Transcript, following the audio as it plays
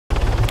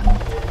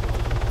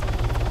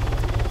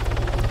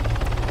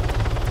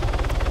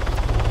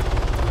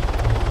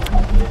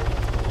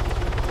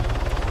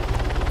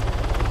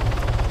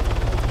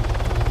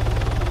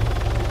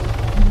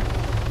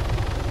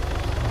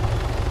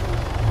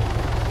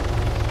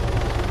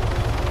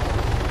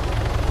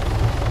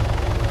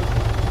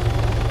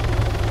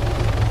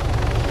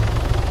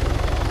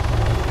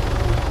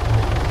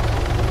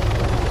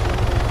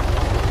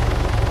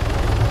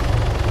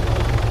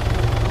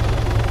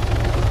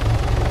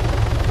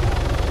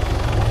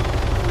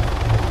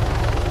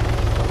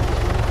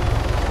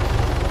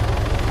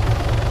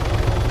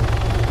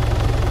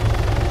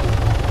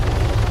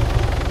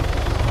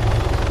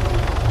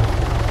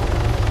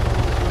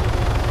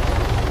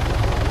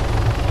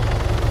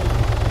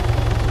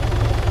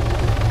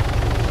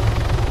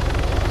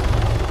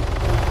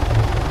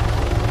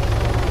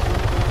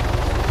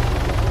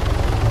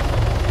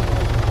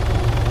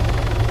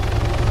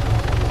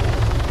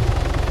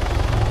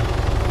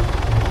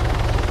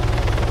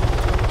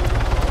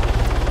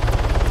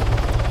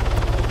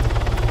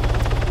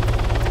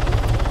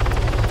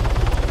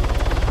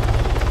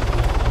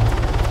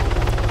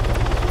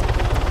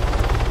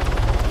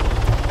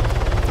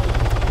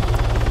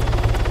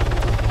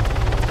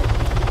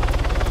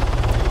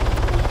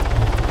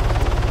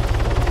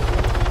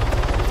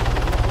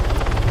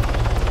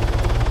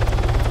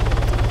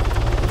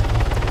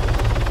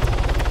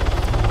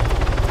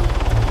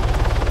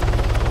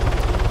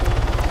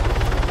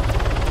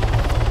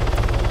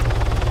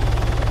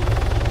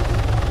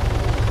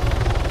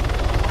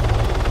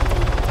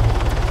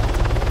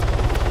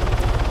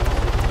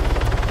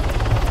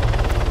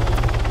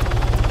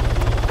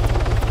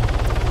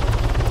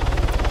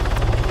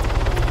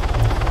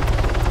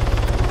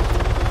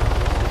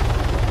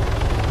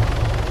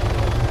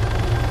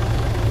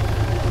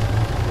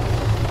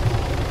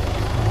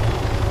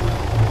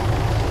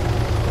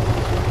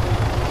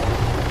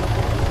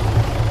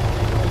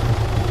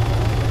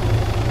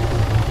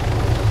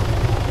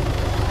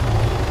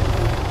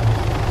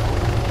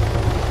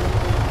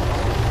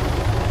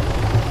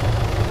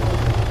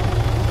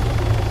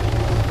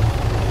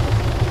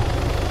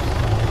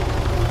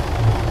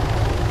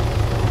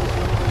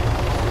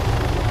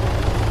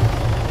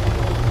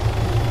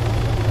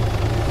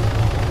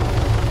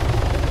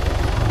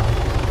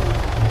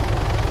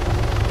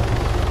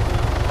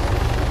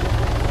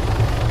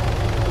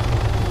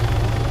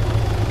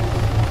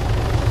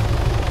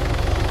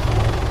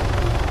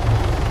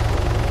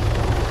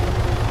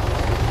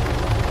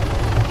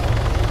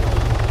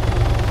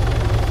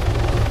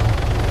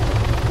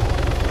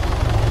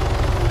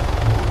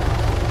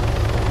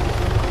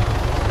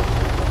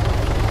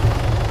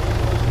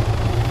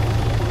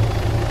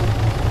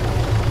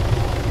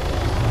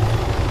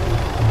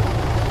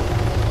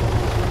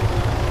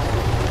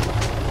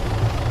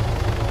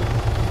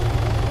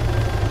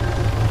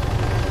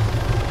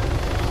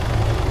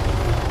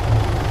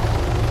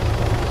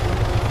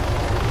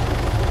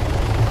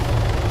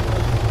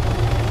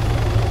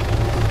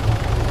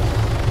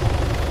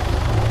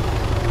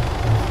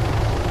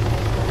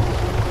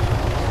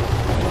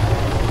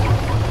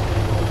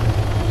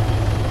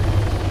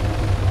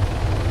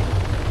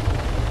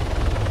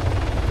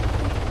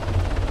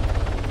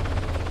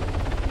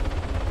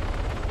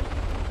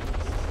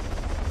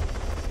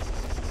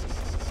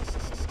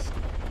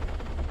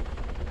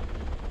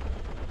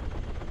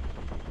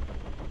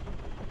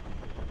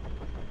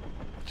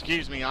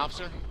Excuse me,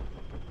 officer.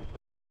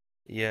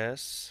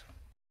 Yes.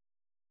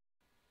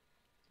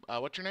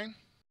 What's your name?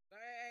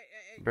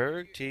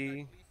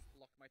 Bertie.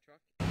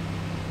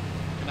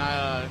 Can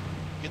I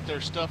get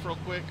their stuff real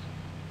quick?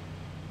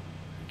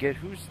 Get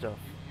whose stuff?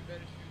 You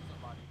better shoot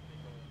somebody if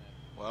they go in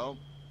there. Well,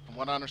 from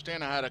what I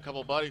understand, I had a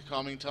couple buddies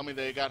call me and tell me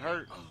they got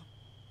hurt.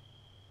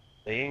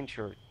 They ain't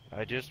hurt.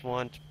 I just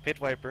want Pit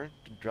Viper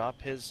to drop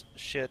his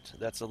shit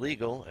that's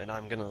illegal, and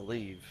I'm gonna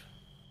leave.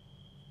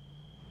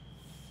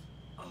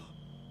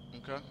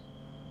 Okay.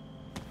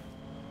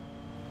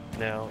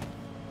 Now,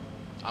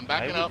 I'm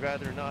backing I up. would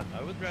rather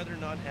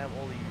not have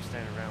all of you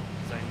stand around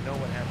because I know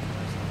what happened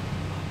last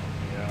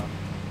time.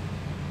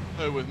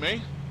 Yeah. Who, with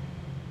me?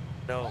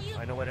 No,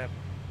 I know what happened.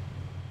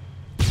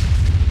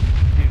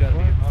 You gotta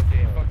be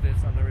okay. Fuck this.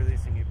 I'm not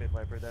releasing you, Pit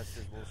Viper. That's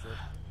just bullshit.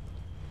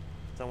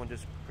 Someone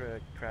just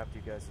crapped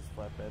you guys'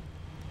 flatbed.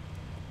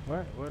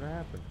 What? What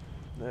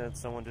happened?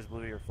 Someone just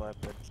blew your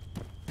flatbed.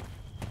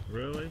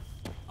 Really?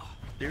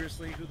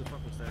 Seriously? Who the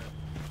fuck was that?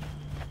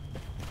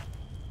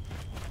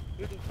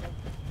 Who the fuck?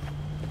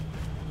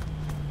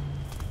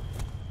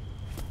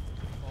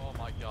 Oh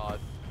my god.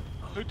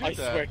 Who did I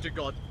that? swear to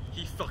god,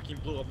 he fucking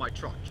blew up my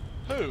truck.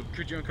 Who?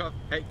 Could you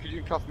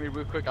uncuff me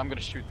real quick? I'm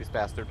gonna shoot this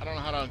bastard. I don't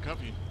know how to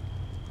uncuff you.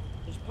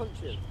 Just punch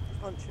him.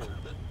 Just punch him.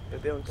 It'll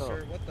be on car.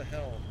 Sir, what the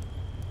hell?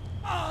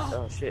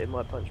 Oh shit, it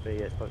might punch me,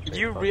 yes, punch me. Did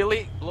you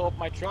really blow up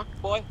my truck,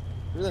 boy?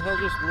 Who the hell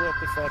just blew up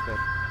the flatbed?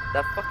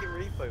 That fucking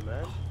repo,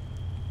 man.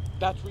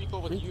 That's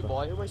Repo with you, He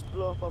boy. almost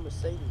blew up our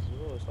Mercedes as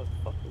well, it's like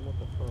fucking what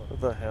the fuck.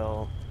 What the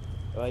hell?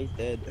 Oh, he's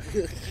dead.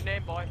 What's your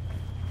name, boy?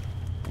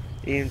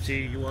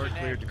 EMT, you are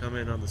cleared to come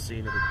in on the scene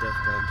of the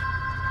death gun.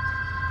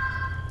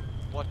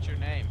 What's your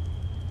name?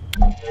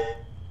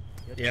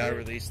 Yeah, I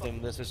released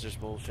them. This is just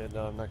bullshit.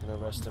 No, I'm not gonna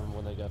arrest them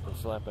when they got the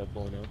flatbed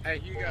blown up.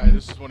 Hey, you guys.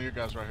 This is one of your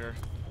guys right here.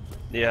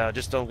 Yeah,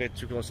 just don't get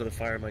too close to the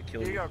fire. It might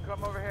kill Here you you. go,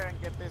 come over here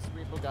and get this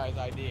Repo guy's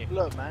ID.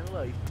 Look, man,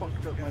 look, he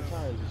fucked up my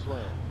tires, I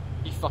swear.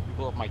 He fucking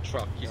blew up my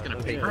truck. He's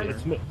gonna pay for it.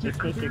 It's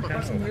Mr. Cow.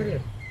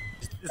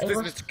 Is this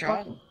Mr.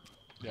 Cow?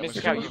 Yeah,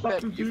 Mr. Cow,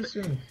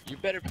 you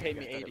better pay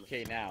me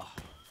 80k now.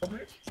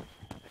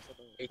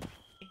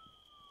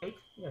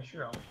 Yeah,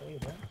 sure, I'll pay you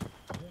that.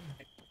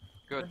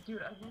 Good. But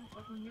dude, I didn't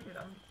fucking hit it.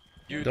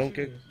 You Don't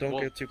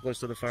get too close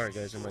to the fire,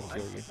 guys. It might kill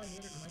you. If I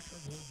hit it, my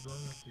truck was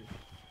blowing up too.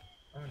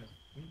 Honest.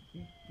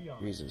 Be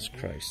honest. Jesus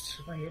Christ.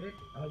 If I hit it,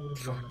 I would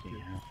have blown up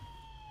too.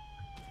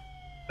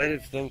 I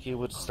didn't think he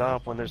would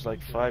stop when there's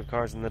like 5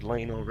 cars in the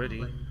lane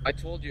already. I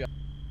told you.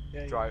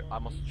 I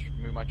must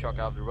move my truck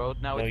out of the road.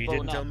 Now No, it's you blown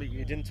didn't up. tell me.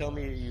 You didn't tell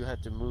me you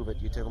had to move it.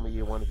 You told me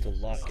you wanted to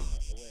lock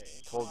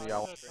it. Told you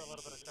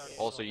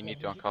also, you need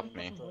to uncuff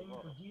me.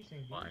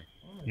 Why?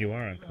 You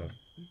are uncuffed.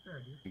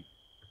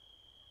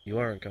 You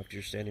are uncuffed.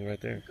 You're standing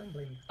right there.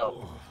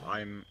 Oh,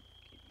 I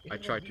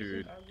tried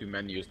to do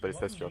menus, but it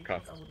says you're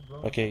cuffed.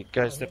 Okay,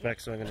 guys, step back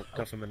so I'm gonna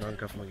cuff him and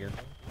uncuff him again.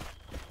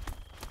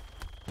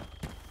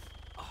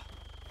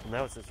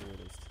 Now it says you're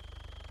released.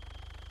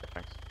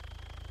 Thanks.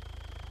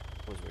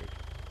 That was weird.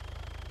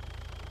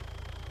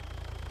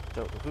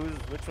 So,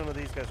 which one of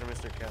these guys are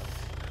Mr. Cow?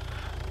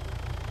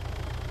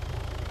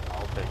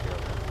 I'll take care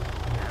of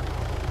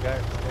it.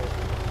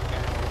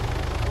 Guys,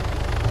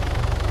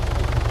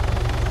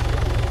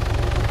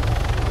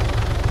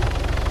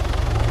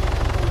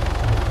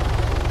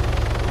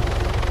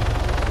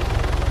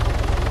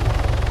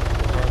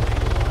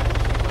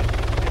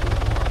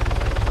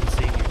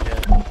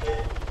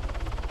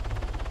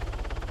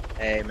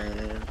 Hey,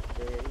 man.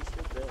 Yeah, he's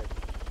still dead.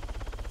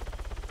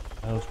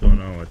 What's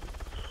going on with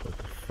what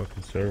the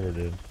fucking server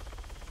did?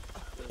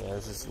 yeah,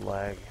 this is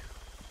lag.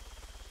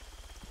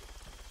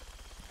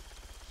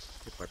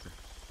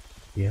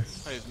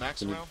 Yes. Hey, is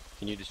Max around?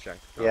 Can you distract?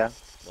 Yeah.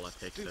 Well, I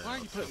take Dude, why are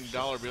you putting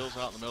dollar bills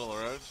out in the middle of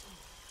the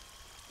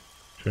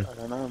road? I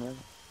don't know, man.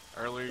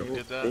 Earlier you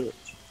did that. Bitch.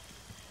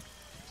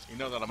 You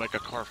know that'll make a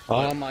car flip.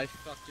 Oh my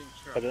fucking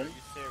truck! Are Pardon?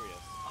 you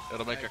serious?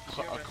 It'll make a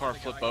car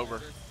flip over.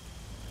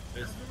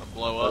 This A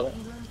blow up.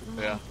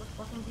 Yeah.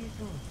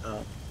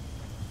 Oh.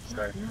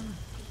 Sorry. You're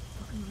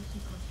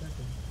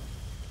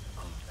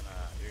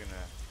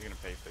gonna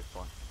pay for this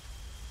one.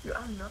 Dude,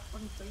 I'm not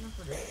fucking paying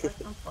for this.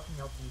 I can't fucking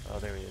help you. Oh,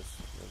 there he is.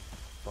 The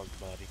bugged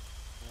body.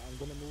 I'm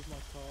gonna move my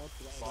car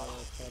to the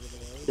other side of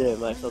the road.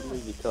 Yeah, Max, I'll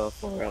move your car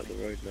far out the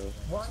road now.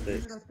 Why Stay.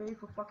 did I pay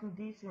for fucking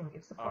desync?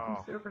 It's the fucking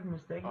Oh. server's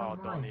mistake, Oh,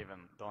 not mine.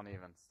 don't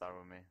even start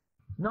with me.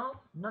 No,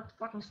 not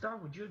fucking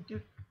start with you,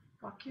 dude.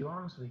 Fuck you,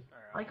 honestly.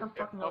 I can't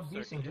fucking help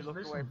desync, just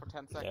listen. For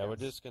 10 seconds? Yeah, we're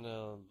just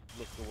gonna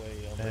look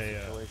away on the Hey,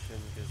 situation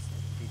because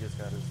he just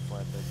got his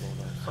flatbed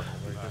blown up. So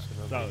we're just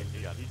gonna So,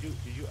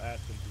 leave. did you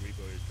ask him to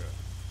repo your truck?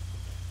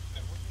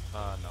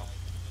 No.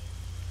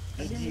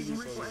 I didn't even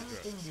repo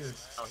anything, dude.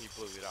 Oh, he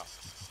blew it up.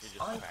 He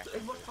just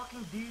It was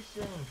fucking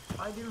desync.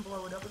 I didn't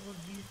blow it up, it was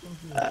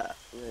desync, dude.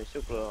 Yeah,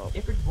 she'll blow up.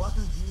 If it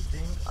wasn't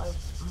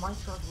desync, my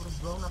truck would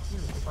have blown up too.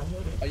 If I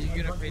hit it. Are you my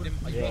gonna truck pay them?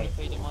 would've- Are you gonna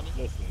pay them money?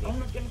 Listen, I'm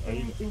not gonna pay Are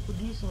you, anything for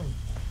desync.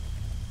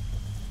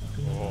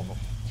 Oh.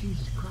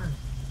 Jesus Christ.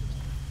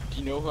 Do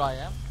you know who I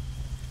am?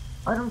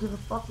 I don't give a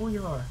fuck who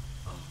you are.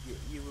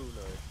 You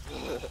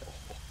will know.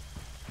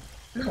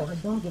 No, I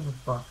don't give a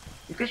fuck.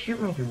 You can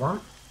shoot me if you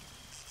want.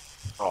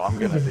 Oh, I'm I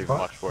don't gonna give a do fuck.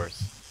 much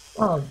worse.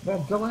 Oh,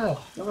 yeah, go ahead.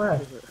 Go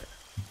ahead.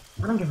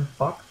 I don't give a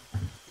fuck.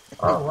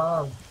 Oh,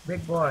 wow.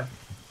 Big boy.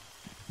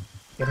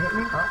 You hit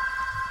me, huh?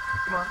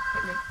 Come on,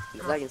 hit me.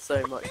 He's Come on. lagging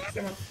so much, it's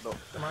Come on. not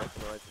Come on.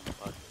 recognising the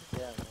button. Yeah,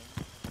 man.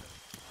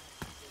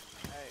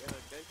 Hey, go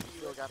for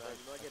US, man.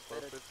 You might get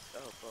better.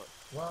 Oh, fuck.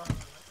 Wow.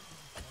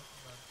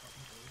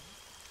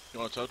 You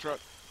want a tow truck?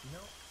 You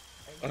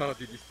know, Oh,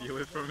 did you steal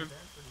it from him?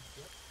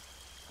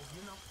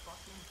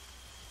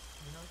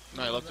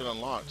 No, I left it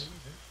unlocked.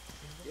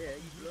 Yeah,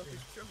 you blew up his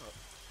truck.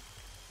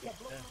 Yeah,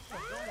 blow him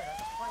up. Go ahead.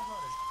 That's $5.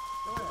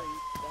 Go No, ahead.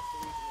 that's the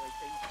reason why he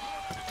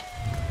changed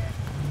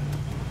it.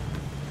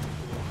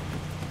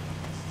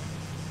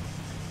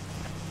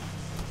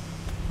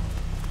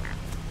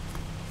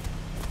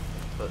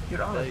 But Dude,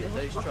 honestly, it was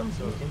those fucking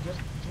trucks are... decent. Just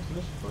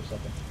listen for a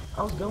second.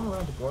 I was going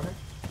around the corner.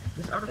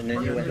 This other And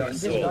then you went fucking on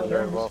this to guy it.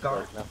 there in Well, this car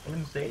like nothing. in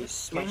the He Mercedes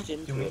smashed came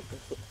into to me. it.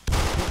 This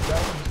guy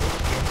in the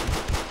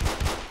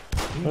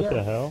Mercedes came. What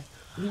the hell?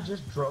 He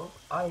just drove.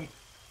 I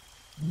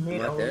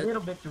made Am I a dead?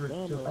 little bit to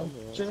No, no, I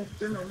no.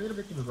 turned a little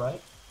bit to the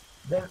right.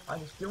 Then I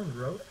was still on the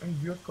road,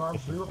 and your car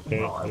blew up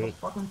Okay, while I was dude,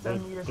 fucking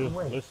 10 meters dude,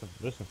 away.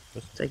 listen.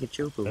 Take a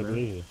chill pill, I man.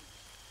 believe you.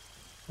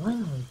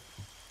 Finally.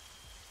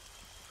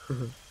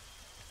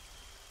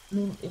 I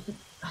mean,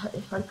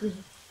 if I could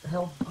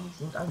help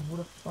decent, I would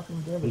have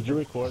fucking did it. Did you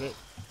record it?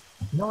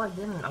 No, I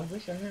didn't. I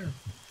wish I had.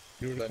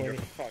 You Then recorded you're it?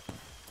 fucked.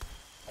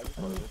 I I just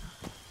mean,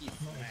 he's nice.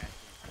 smashed.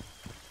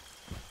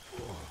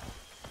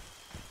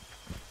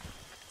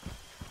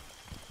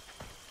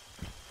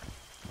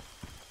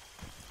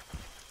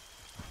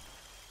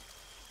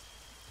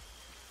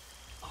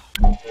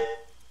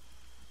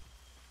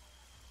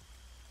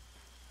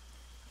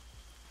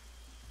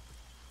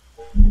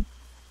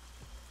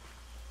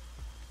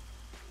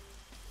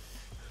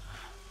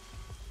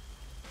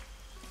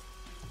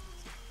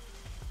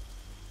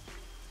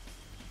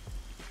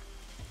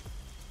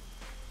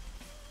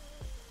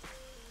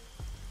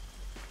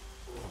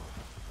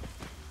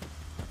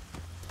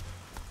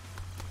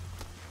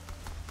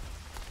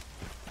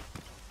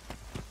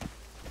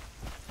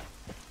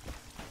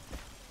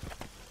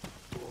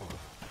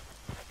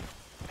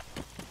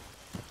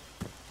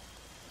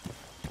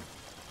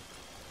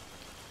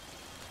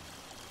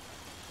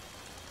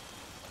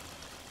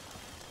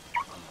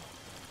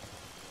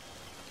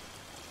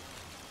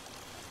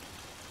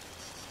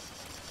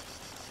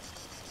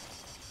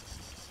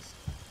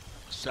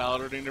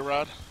 Salading to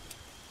Rod?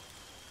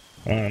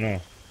 I don't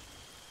know.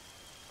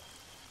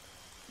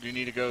 Do you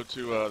need to go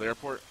to the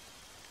airport?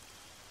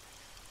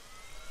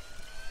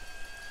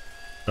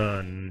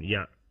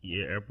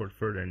 Yeah, airport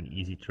further and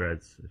easy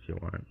treads if you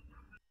want.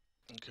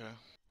 Okay.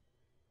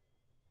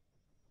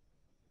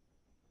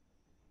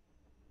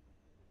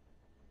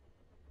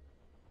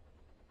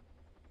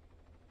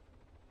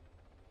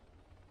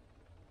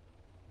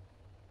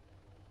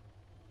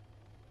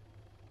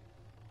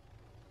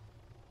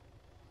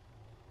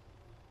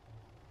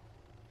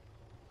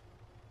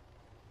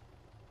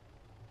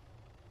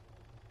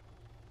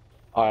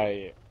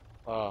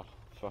 Oh,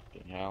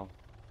 fucking hell.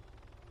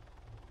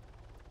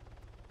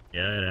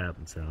 Yeah, it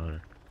happens,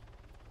 Salad.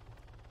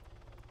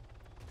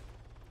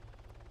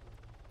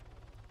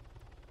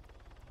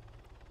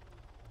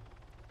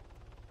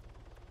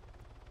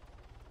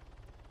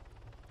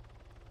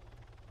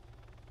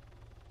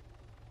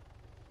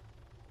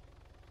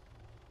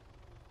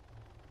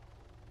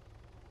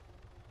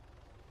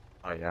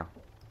 Oh yeah.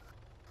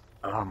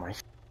 Oh my.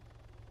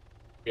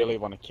 Really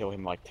want to kill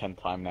him like 10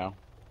 times now.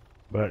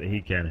 But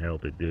he can't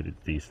help it, dude.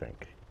 It's desync.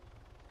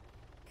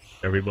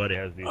 Everybody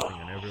has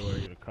desync, and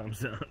everybody it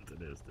comes down to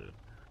this, dude.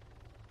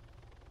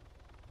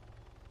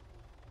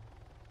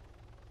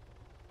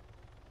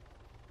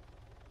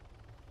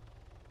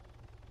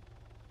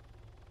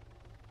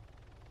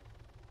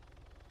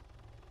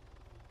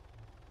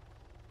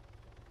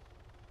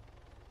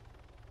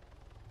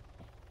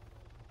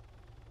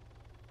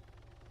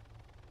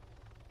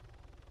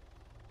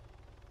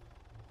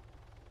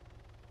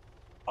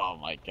 Oh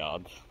my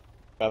god.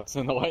 That's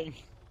annoying.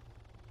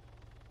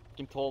 I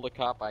can told the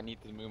cop I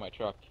need to move my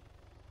truck.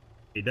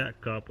 Hey, that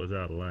cop was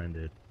out of line,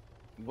 dude.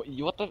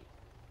 What the?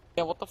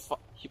 Yeah, what the fuck?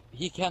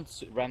 He can't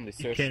randomly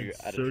You search can't you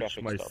at a search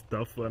traffic my stop.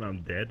 stuff when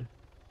I'm dead.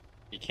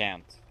 He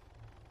can't.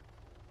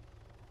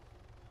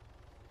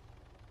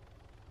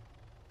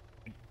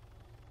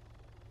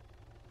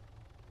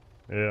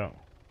 Yeah.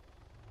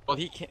 Well,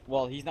 he can't.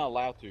 Well, he's not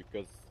allowed to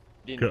because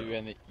you didn't do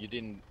any. You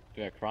didn't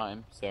do a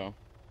crime, so.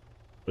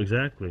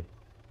 Exactly.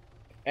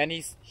 And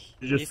You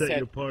he just said said,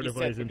 you're part he of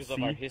said because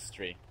of our ISMC.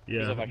 history.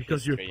 Yeah, of our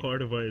because history. you're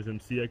part of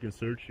ISMC, I can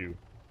search you.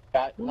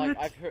 Like What?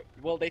 I've heard.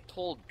 Well, they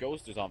told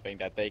Ghost or something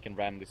that they can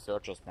randomly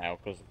search us now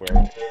because we're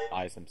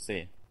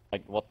ISMC.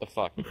 Like, what the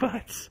fuck?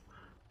 What?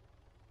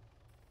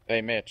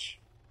 Hey, Mitch.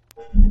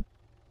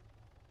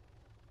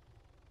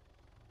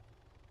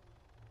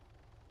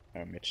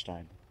 Oh, Mitch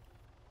Stein.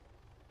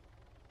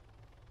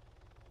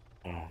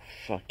 Oh,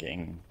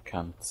 fucking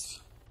cunts.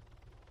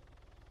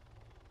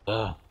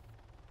 Ugh.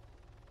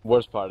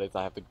 Worst part is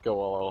I have to go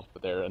all over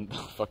there and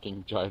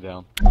fucking drive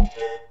down.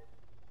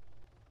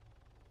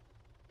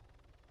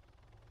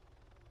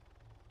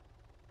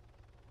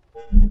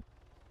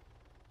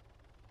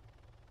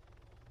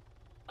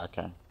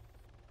 Okay.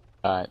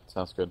 Alright,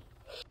 sounds good.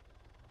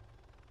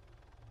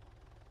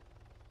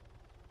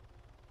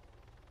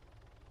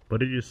 What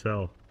did you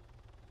sell?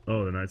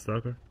 Oh, the Night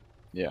Stalker?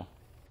 Yeah.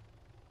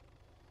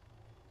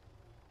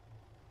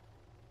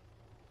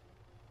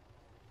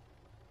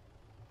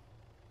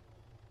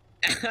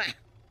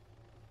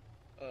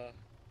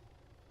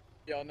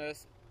 Be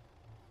honest.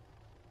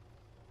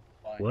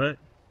 Fine. What?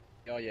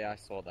 Oh yeah, I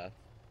saw that.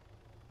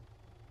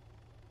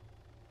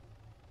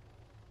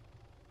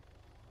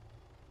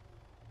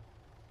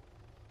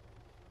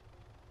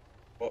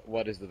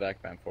 What is the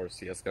backband for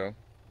CSGO?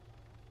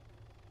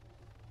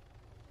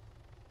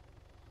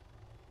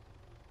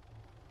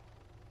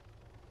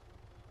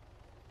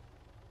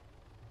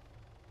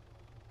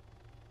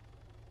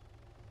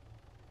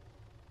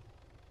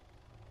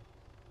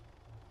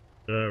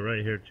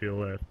 Right here to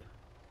your left.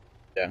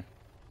 Yeah.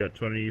 Got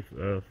 20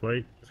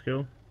 flight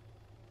skill?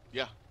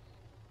 Yeah.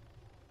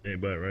 Hey,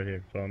 but right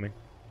here, follow me.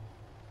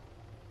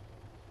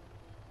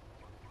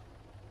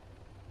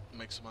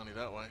 Make some money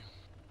that way.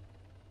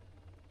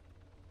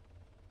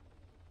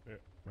 Yeah,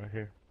 right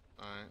here.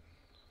 Alright.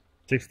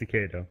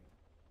 60k though.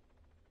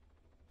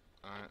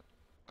 Alright.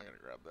 I gotta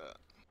grab that.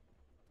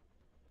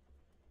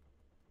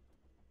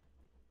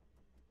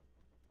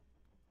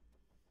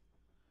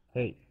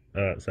 Hey,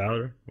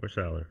 Salar? Where's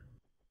Salar?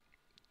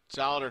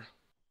 Salader.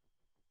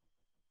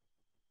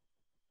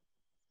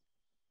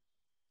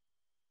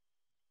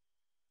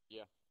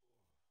 Yeah.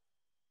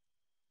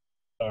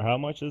 How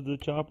much is the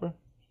chopper?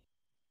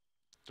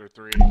 They're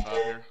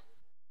 385 here.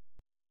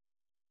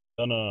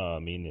 No, I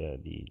mean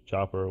the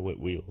chopper with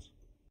wheels.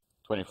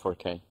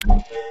 24K.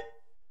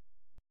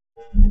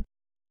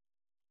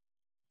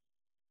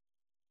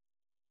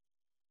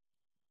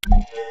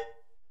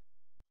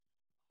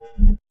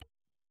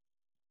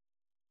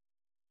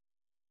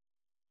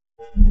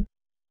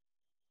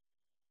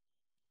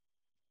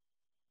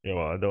 Yeah,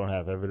 well, I don't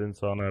have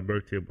evidence on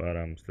Berkshire, but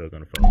I'm still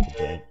gonna file a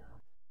complaint.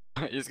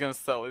 He's gonna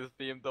sell his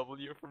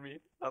BMW for me.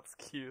 That's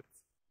cute.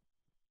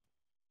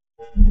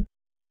 If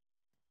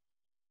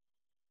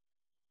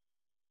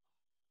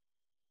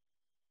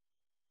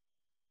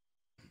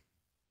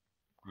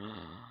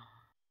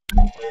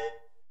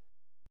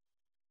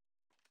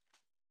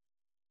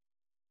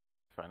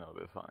I know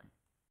this fine.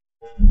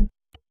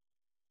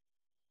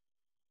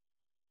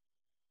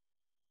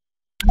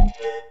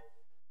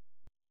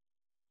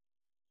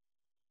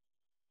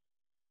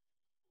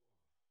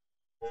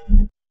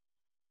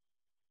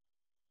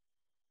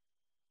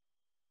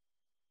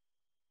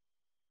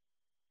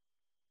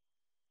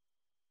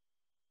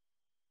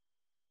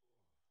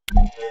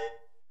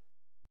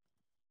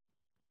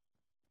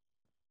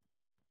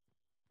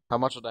 How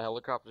much are the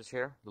helicopters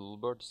here? The little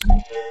birds?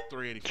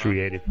 385.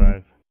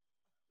 385.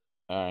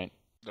 Alright.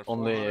 They're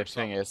Only 400 thing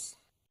something. is,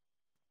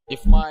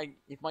 if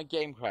my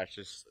game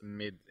crashes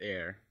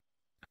mid-air,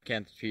 I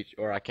can't feature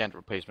or I can't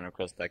replacement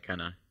request that,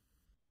 can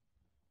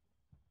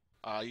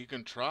I? You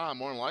can try.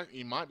 More than likely,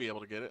 you might be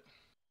able to get it.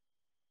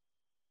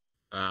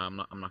 I'm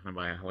not gonna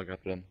buy a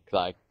helicopter then, cause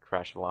I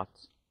crash a lot.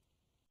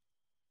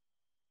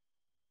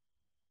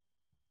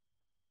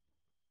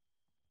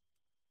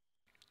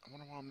 I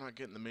wonder why I'm not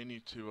getting the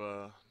menu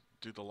to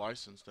do the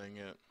license thing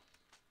yet.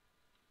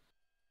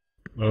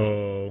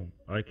 Oh,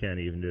 I can't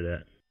even do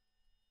that.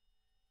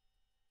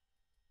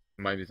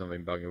 Might be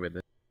something buggy with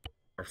it.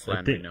 Or I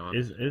Flandry think now.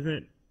 isn't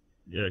it?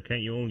 Yeah,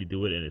 can't you only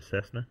do it in a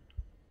Cessna?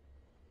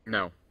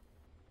 No.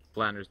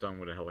 Flanders done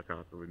with a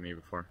helicopter with me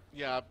before.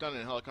 Yeah, I've done it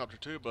in helicopter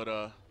too,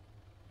 but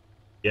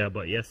Yeah,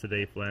 but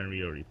yesterday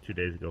Flannery, or 2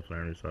 days ago,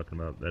 Flannery was talking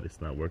about that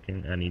it's not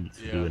working, and he needs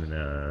to do Yeah. it in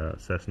a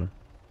Cessna.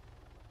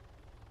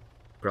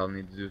 Probably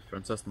need to do it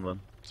for Cessna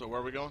then. so where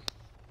are we going?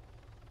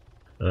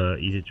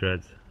 Easy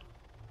treads.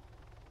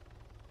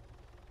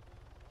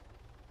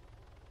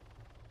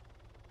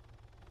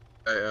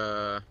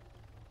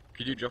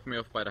 Could you drop me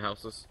off by the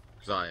houses?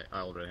 Cause I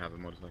already have a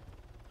motorcycle.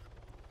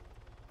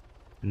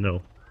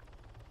 No.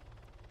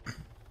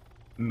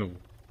 No.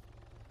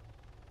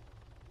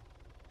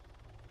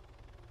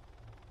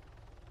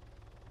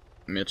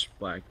 Mitch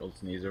Black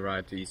also needs a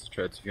ride to East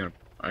Treads if you want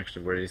to.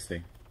 Actually, where is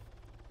he?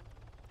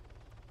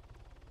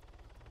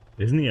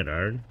 Isn't he at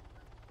Iron?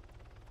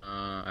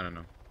 I don't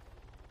know.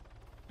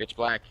 Mitch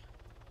Black.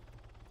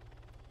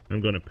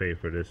 I'm gonna pay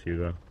for this,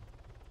 Hugo.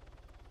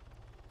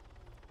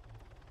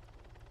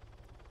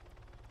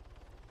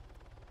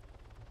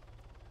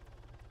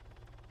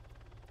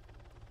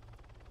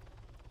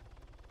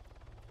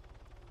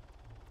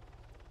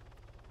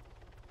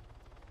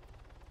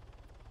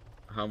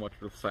 How much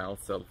will Sal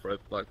sell for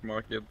at black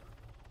market?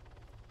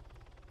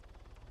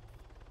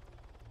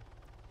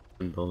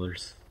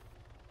 $10.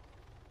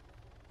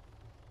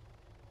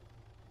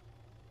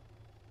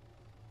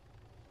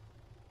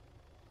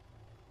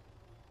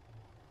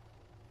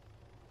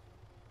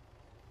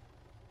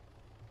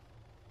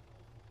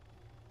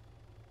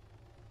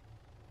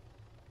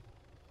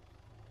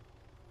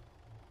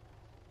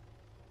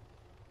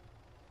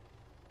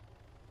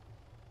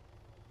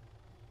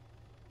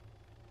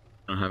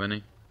 Don't have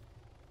any?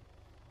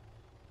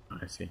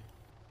 I see.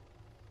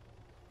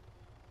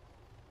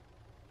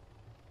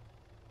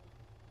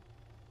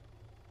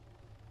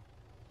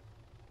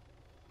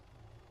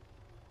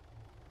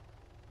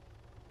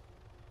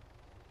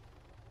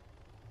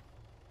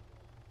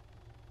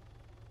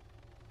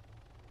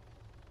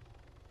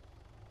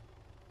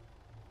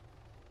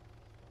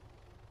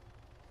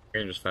 You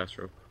can just fast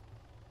rope.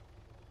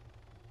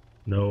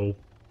 No.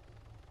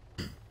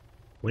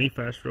 When you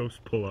fast ropes,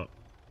 pull up.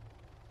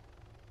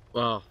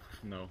 Well,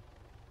 no.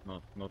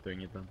 Not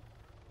doing it then.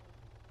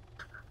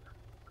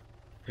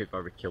 Pit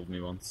Viper killed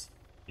me once.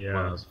 While I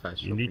Yeah, was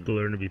fast you need roping. to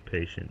learn to be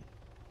patient.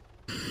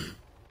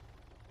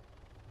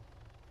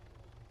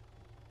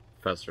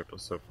 Fast rope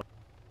was so fun.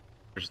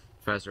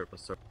 Fast rope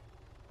was so.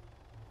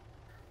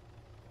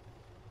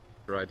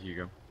 Right,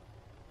 Hugo.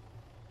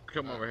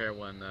 Come over here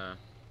when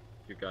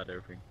you got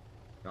everything.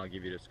 And I'll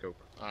give you the scope.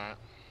 Alright.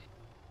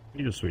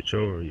 You need to switch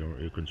over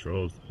your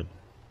controls. Dude.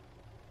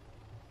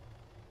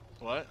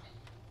 What?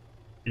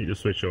 You need to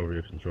switch over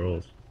your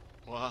controls.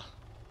 Well,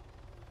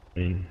 I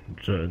mean,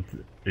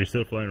 you're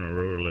still flying on a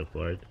rotor lift,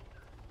 right?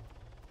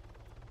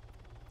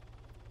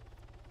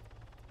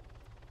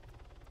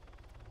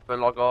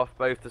 Gonna log off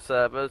both the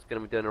servers.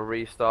 Gonna be doing a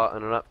restart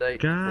and an update.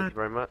 Thank God you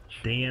very much.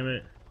 damn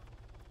it.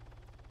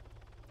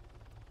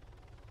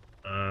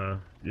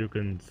 You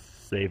can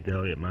save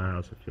Deli at my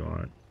house if you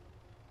want.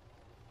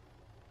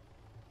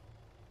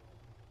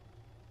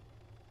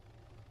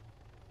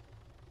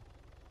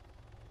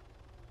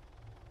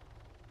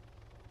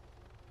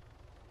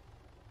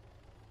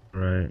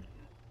 Right.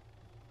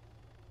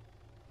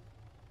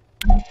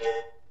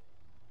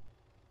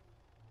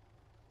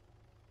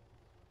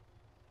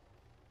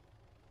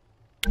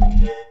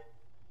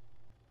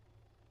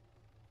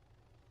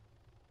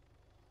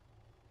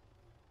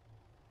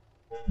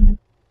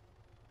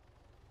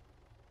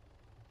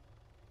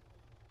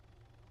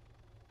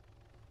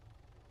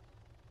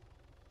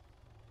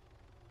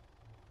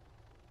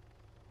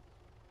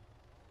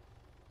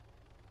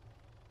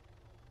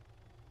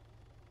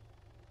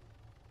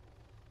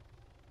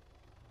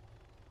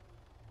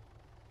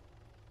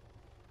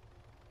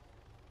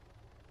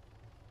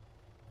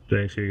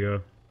 Thanks,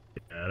 Hugo.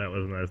 Yeah, that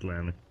was a nice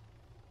landing.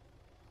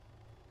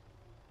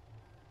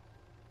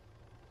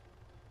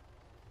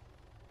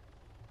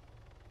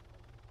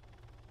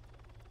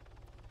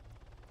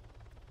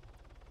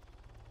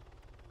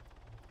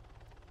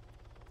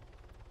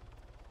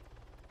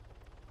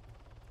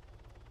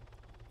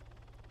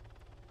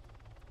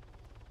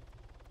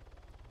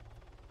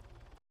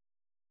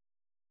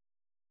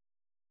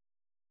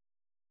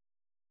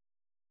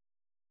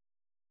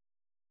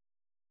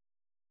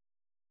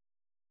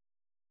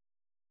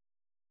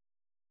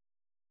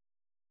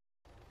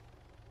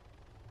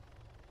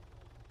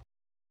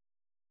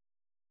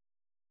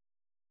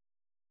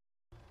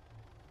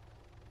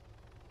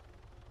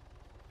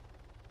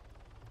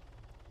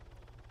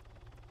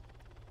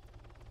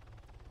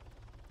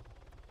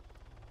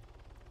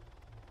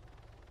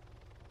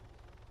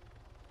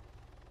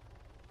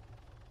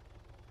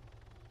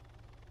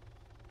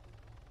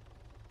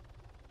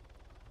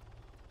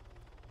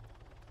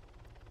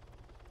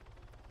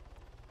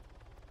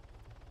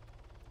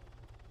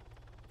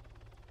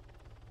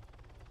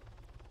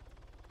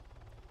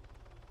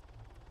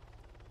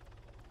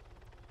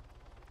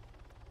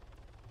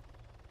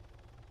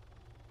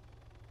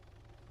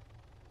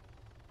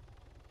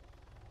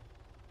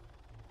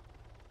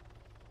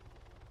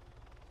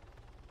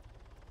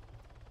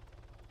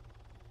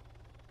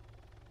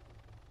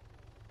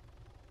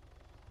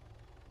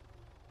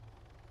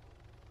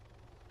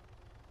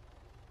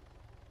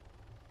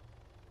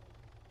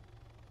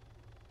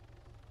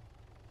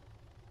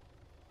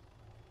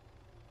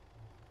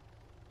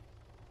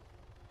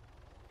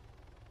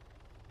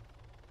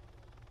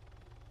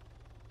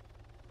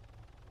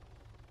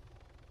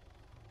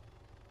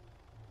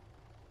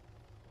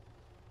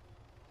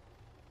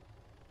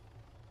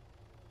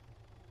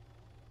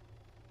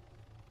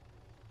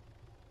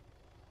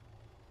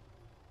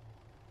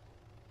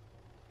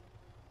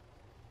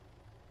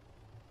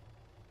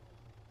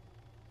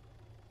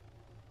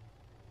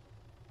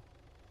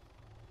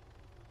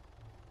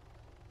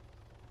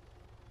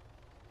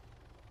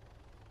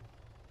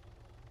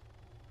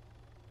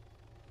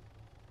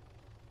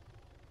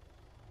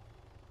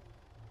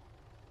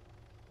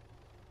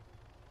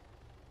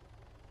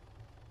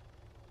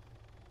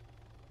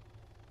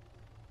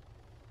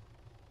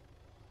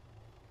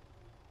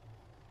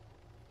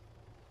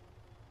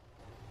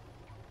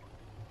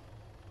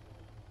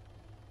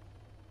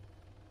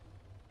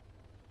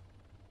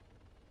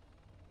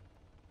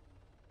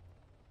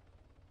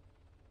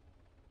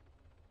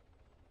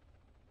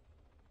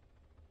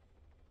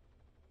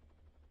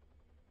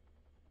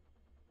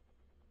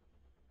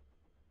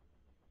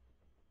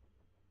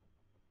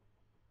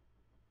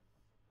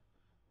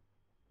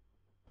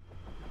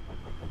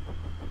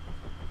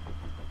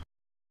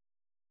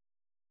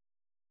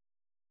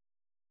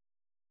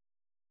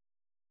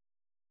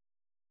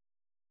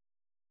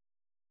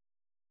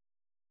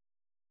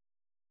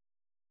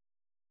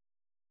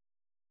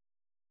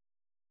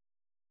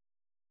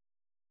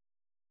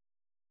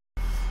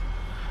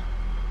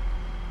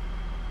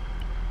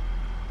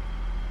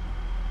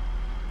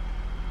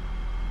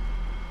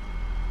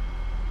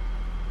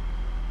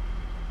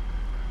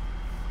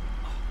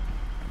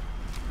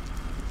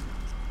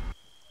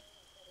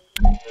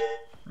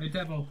 Hey,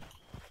 devil.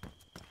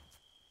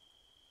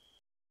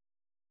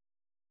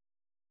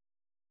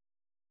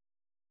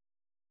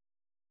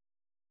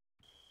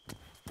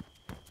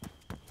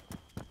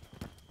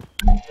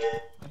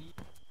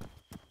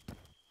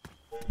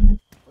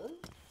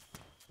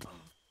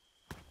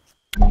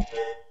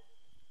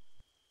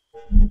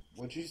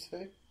 What'd you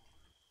say?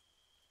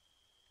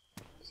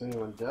 Is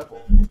anyone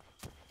devil?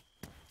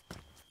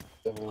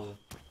 Devil.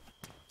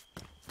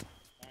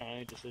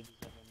 I just said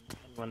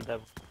anyone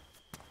devil.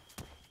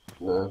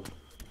 No.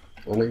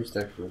 My name's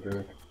Dexter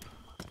Drake.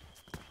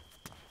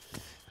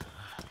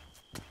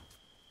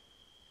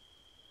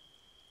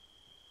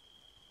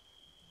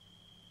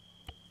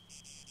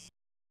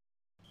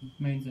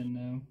 Main's in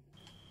now.